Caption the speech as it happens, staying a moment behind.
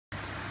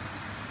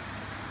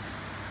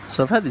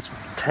So I've had this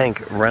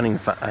tank running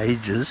for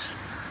ages,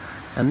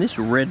 and this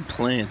red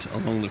plant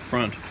along the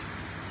front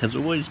has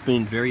always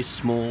been very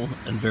small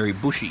and very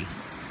bushy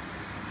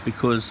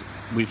because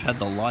we've had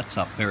the lights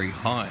up very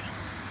high.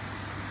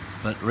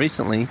 But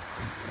recently,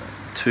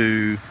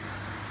 to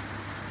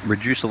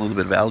reduce a little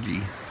bit of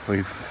algae,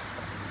 we've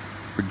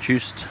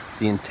reduced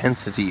the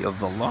intensity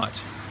of the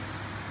light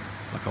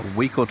like a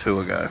week or two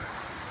ago,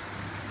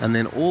 and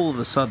then all of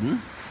a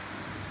sudden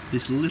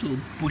this little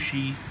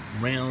bushy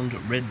round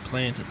red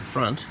plant at the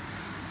front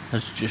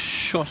has just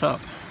shot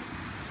up.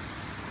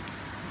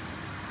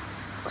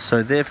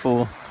 So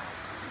therefore,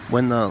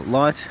 when the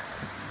light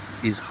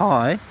is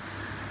high,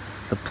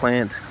 the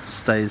plant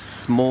stays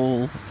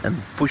small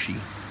and bushy.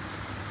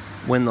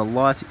 When the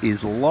light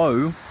is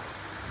low,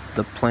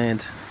 the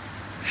plant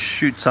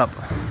shoots up,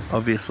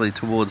 obviously,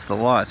 towards the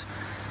light,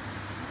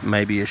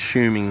 maybe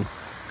assuming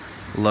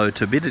low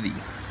turbidity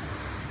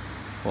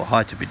or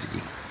high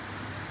turbidity.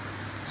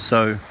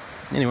 So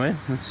anyway,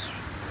 that's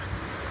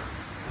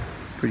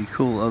pretty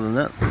cool. Other than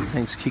that, the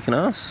tank's kicking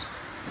ass.